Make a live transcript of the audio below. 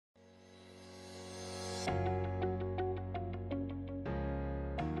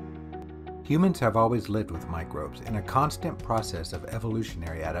Humans have always lived with microbes in a constant process of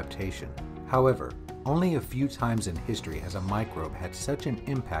evolutionary adaptation. However, only a few times in history has a microbe had such an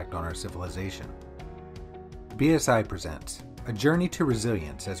impact on our civilization. BSI presents a journey to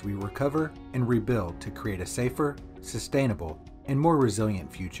resilience as we recover and rebuild to create a safer, sustainable, and more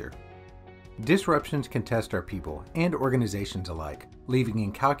resilient future. Disruptions can test our people and organizations alike, leaving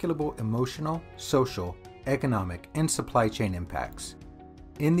incalculable emotional, social, economic, and supply chain impacts.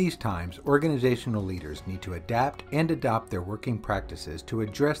 In these times, organizational leaders need to adapt and adopt their working practices to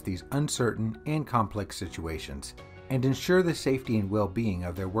address these uncertain and complex situations and ensure the safety and well-being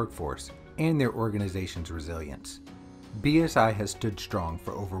of their workforce and their organization's resilience. BSI has stood strong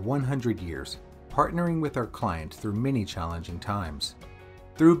for over 100 years, partnering with our clients through many challenging times.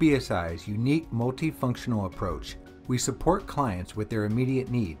 Through BSI's unique multifunctional approach, we support clients with their immediate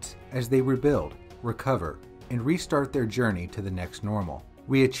needs as they rebuild, recover, and restart their journey to the next normal.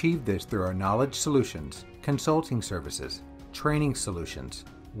 We achieve this through our knowledge solutions, consulting services, training solutions,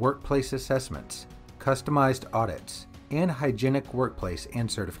 workplace assessments, customized audits, and hygienic workplace and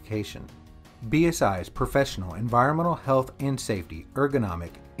certification. BSI's professional environmental health and safety,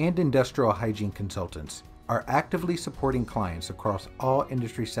 ergonomic, and industrial hygiene consultants are actively supporting clients across all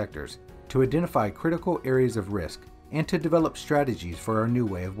industry sectors to identify critical areas of risk and to develop strategies for our new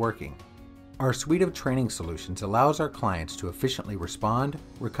way of working. Our suite of training solutions allows our clients to efficiently respond,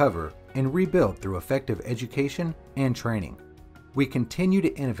 recover, and rebuild through effective education and training. We continue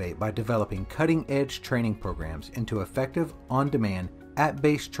to innovate by developing cutting-edge training programs into effective, on-demand,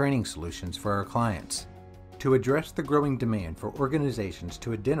 app-based training solutions for our clients. To address the growing demand for organizations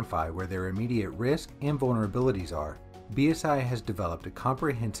to identify where their immediate risk and vulnerabilities are, BSI has developed a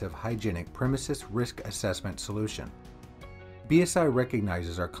comprehensive hygienic premises risk assessment solution. BSI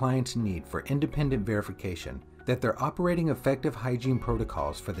recognizes our clients' need for independent verification that they're operating effective hygiene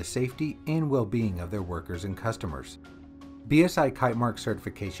protocols for the safety and well-being of their workers and customers. BSI Kite Mark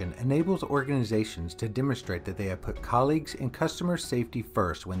certification enables organizations to demonstrate that they have put colleagues' and customers' safety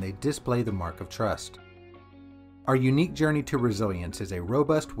first when they display the mark of trust. Our unique journey to resilience is a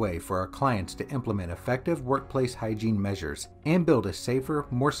robust way for our clients to implement effective workplace hygiene measures and build a safer,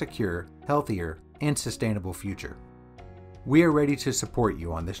 more secure, healthier, and sustainable future. We are ready to support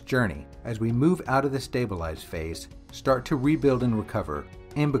you on this journey as we move out of the stabilized phase, start to rebuild and recover,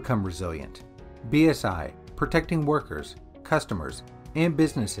 and become resilient. BSI, protecting workers, customers, and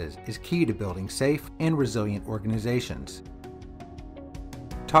businesses is key to building safe and resilient organizations.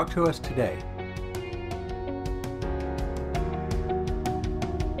 Talk to us today